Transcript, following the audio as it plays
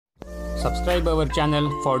Subscribe our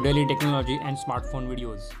channel for daily technology and smartphone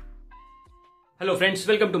videos. Hello friends,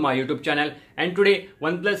 welcome to my YouTube channel, and today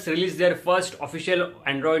OnePlus released their first official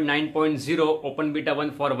Android 9.0 open beta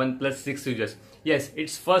 1 for OnePlus 6 users. Yes,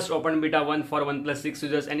 it's first open beta 1 for OnePlus 6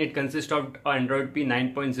 users, and it consists of Android P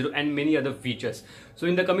 9.0 and many other features. So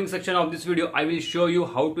in the coming section of this video, I will show you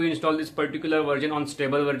how to install this particular version on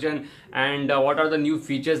stable version, and what are the new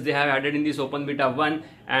features they have added in this open beta 1,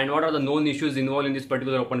 and what are the known issues involved in this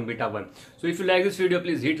particular open beta 1. So if you like this video,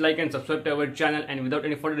 please hit like and subscribe to our channel, and without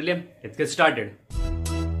any further delay, let's get started.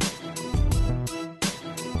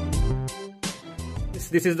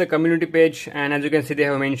 This is the community page, and as you can see, they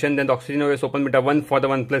have mentioned that the OxygenOS open beta 1 for the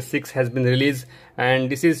OnePlus 6 has been released, and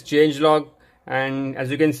this is changelog. And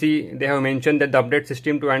as you can see, they have mentioned that the update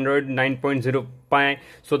system to Android 9.0 Pie.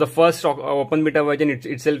 So the first open beta version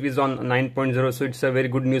itself is on 9.0, so it's a very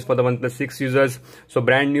good news for the OnePlus 6 users. So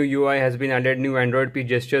brand new UI has been added, new Android P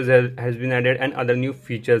gestures has been added, and other new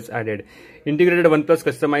features added. Integrated OnePlus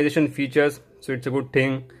customization features, so it's a good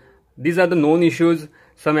thing. These are the known issues.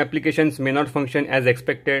 Some applications may not function as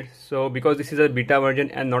expected, so because this is a beta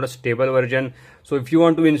version and not a stable version, so if you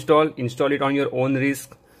want to install it on your own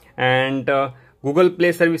risk. And Google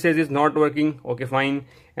Play services is not working, okay, fine.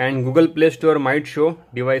 And Google Play Store might show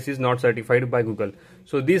device is not certified by Google.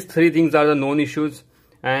 So these three things are the known issues,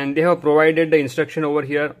 and they have provided the instruction over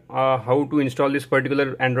here how to install this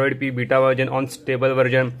particular Android P beta version on stable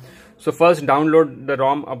version. So first, download the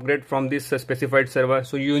ROM upgrade from this specified server.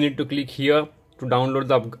 So you need to click here to download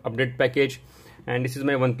the update package, and this is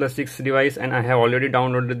my OnePlus 6 device, and I have already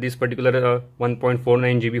downloaded this particular 1.49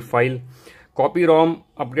 GB file. Copy ROM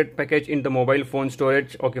upgrade package in the mobile phone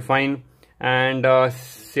storage, okay, fine. And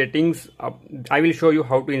settings, I will show you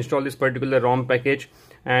how to install this particular ROM package,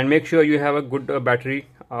 and make sure you have a good battery,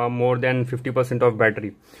 more than 50% of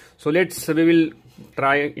battery. So we will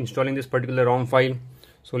try installing this particular ROM file.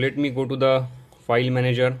 So let me go to the file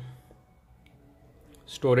manager,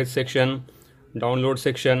 storage section, download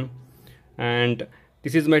section, and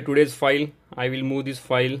this is my today's file. I will move this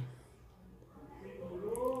file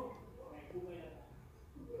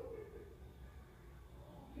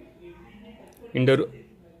in the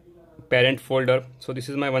parent folder. So this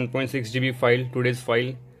is my 1.6 GB file, today's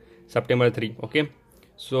file, September 3. Okay,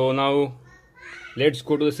 so now let's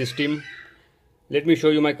go to the system. Let me show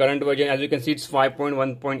you my current version. As you can see, it's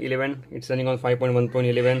 5.1.11. it's running on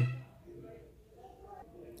 5.1.11.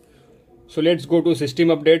 so let's go to system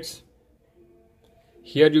updates.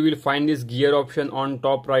 Here you will find this gear option on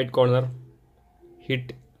top right corner.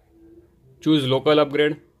 Hit choose local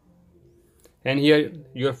upgrade, and here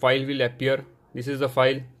your file will appear. This is the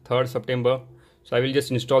file, 3rd September. So I will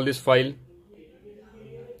just install this file.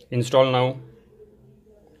 Install now,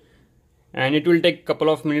 and it will take a couple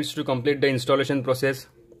of minutes to complete the installation process.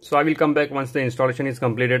 So I will come back once the installation is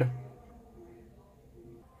completed.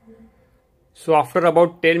 So after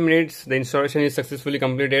about 10 minutes, the installation is successfully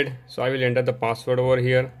completed. So I will enter the password over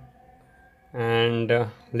here, and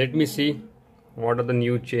let me see what are the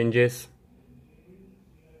new changes.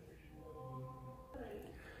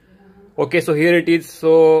 Okay, so here it is.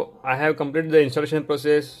 So I have completed the installation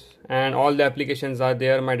process, and all the applications are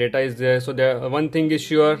there, my data is there. So one thing is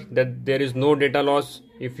sure, that there is no data loss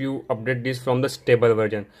if you update this from the stable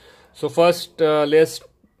version. So first let's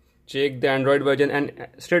check the Android version, and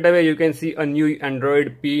straight away you can see a new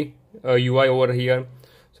Android P UI over here.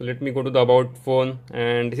 So let me go to the about phone,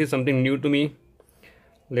 and this is something new to me.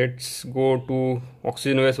 Let's go to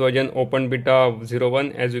OxygenOS version open beta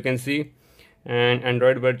 01, as you can see, and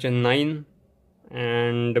Android version 9,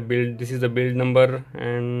 and the build, this is the build number,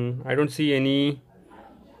 and I don't see any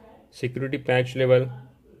security patch level.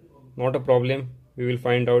 Not a problem, we will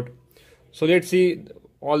find out. So let's see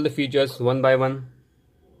all the features one by one.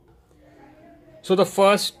 So the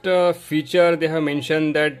first feature, they have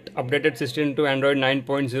mentioned that updated system to Android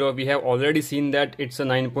 9.0. we have already seen that it's a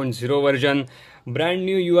 9.0 version. Brand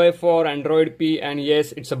new UI for Android P, and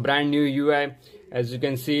yes, it's a brand new UI. As you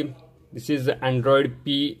can see, this is the Android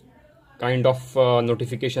P kind of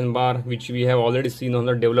notification bar, which we have already seen on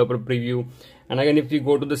the developer preview. And again, if we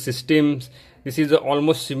go to the systems, this is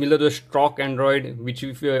almost similar to stock Android, which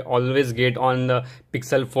you always get on the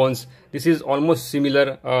Pixel phones. This is almost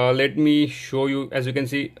similar. Let me show you. As you can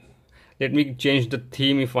see, let me change the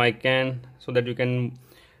theme if I can, so that you can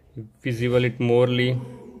visible it morely.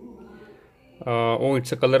 Oh,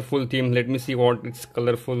 it's a colorful theme. Let me see what it's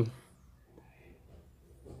colorful.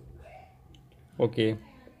 Okay,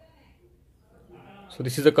 so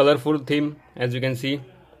this is a colorful theme, as you can see,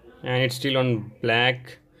 and it's still on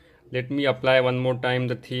black. Let me apply one more time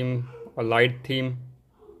the theme, a light theme.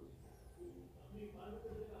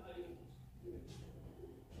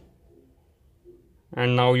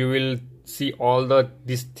 and now you will see all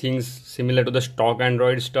these things similar to the stock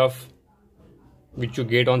Android stuff which you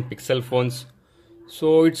get on Pixel phones.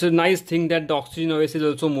 So it's a nice thing that the OxygenOS is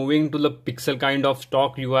also moving to the Pixel kind of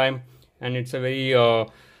stock UI, and it's a very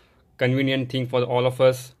convenient thing for all of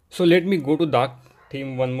us. So let me go to dark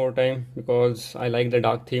theme one more time because I like the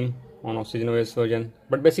dark theme on OxygenOS version.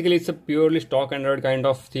 But basically it's a purely stock Android kind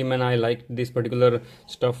of theme, and I like this particular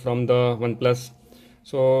stuff from the Oneplus.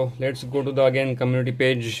 So let's go to the again community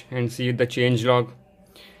page and see the changelog.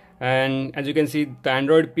 And as you can see, the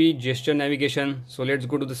Android P gesture navigation. So let's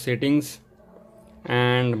go to the settings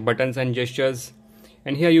and buttons and gestures,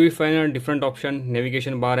 and here you will find a different option,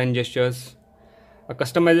 navigation bar and gestures. A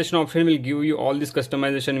customization option will give you all this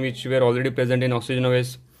customization which were already present in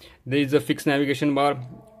OxygenOS. There is a fixed navigation bar,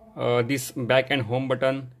 this back and home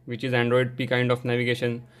button which is Android P kind of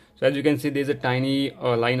navigation. So as you can see, there is a tiny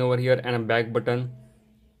line over here and a back button.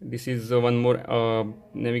 This is one more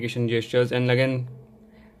navigation gestures, and again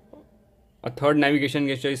a third navigation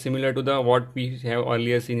gesture is similar to the what we have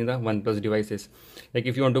earlier seen in the OnePlus devices. Like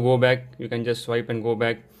if you want to go back, you can just swipe and go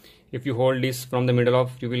back. If you hold this from the middle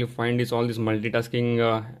of, you will find this all these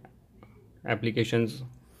multitasking applications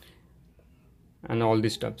and all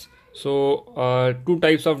these stuffs. So two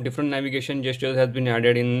types of different navigation gestures has been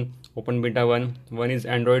added in Open Beta 1. One is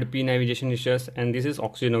Android P navigation gestures, and this is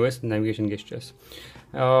OxygenOS navigation gestures.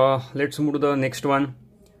 Let's move to the next one.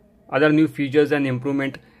 Other new features and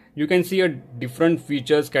improvement. You can see a different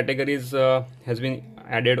features categories has been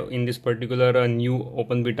added in this particular new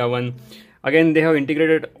Open Beta 1. Again, they have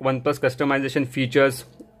integrated OnePlus customization features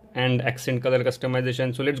and accent color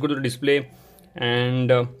customization. So let's go to the display,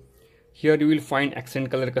 and here you will find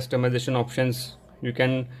accent color customization options. You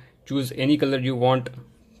can choose any color you want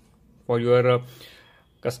for your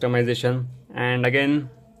customization. And again,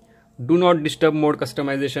 do not disturb mode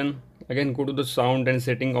customization. Again, go to the sound and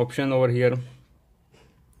setting option over here,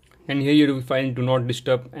 and here you will find do not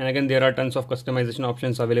disturb. And again, there are tons of customization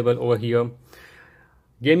options available over here.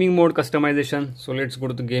 Gaming mode customization. So let's go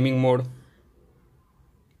to the gaming mode,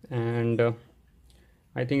 and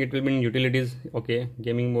I think it will be in utilities. Okay,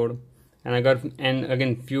 gaming mode. And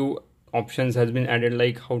again few options has been added,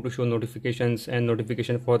 like how to show notifications and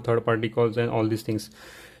notification for third-party calls and all these things.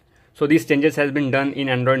 So these changes has been done in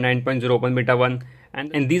Android 9.0 Open Beta 1,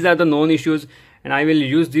 and these are the known issues, and I will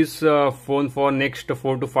use this phone for next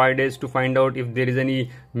 4 to 5 days to find out if there is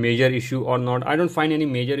any major issue or not. I don't find any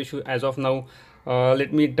major issue as of now.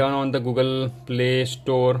 Let me turn on the Google Play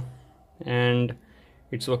Store, and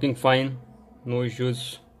it's working fine, no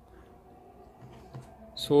issues.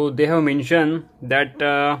 So they have mentioned that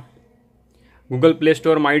Google Play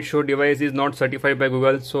Store might show device is not certified by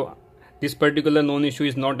Google. So this particular known issue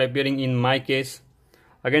is not appearing in my case.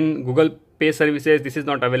 Again, Google Pay services, this is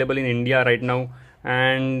not available in India right now,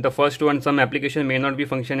 and the first one, some application may not be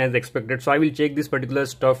function as expected. So I will check this particular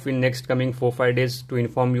stuff in next coming 4-5 days to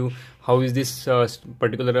inform you how is this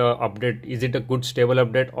particular update. Is it a good stable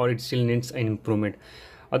update, or it still needs an improvement?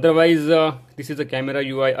 Otherwise, this is a camera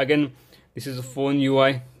UI. Again, this is a phone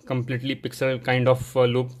UI, completely pixel kind of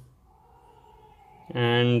look,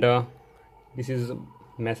 and this is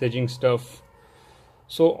messaging stuff.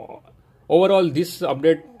 So overall, this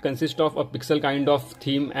update consists of a pixel kind of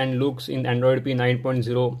theme and looks in Android P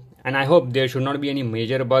 9.0, and I hope there should not be any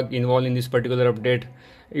major bug involved in this particular update.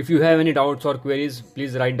 If you have any doubts or queries,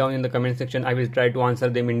 please write down in the comment section. I will try to answer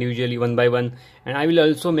them individually one by one, and I will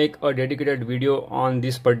also make a dedicated video on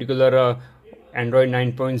this particular Android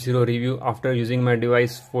 9.0 review after using my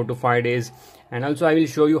device 4 to 5 days. And also I will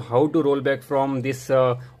show you how to roll back from this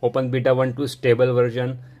Open Beta 1 to stable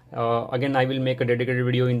version. Again, I will make a dedicated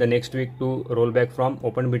video in the next week to roll back from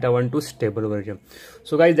Open Beta 1 to stable version.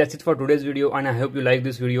 So guys, that's it for today's video, and I hope you like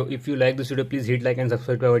this video. If you like this video, please hit like and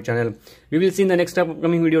subscribe to our channel. We will see in the next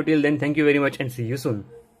upcoming video. Till then, thank you very much and see you soon.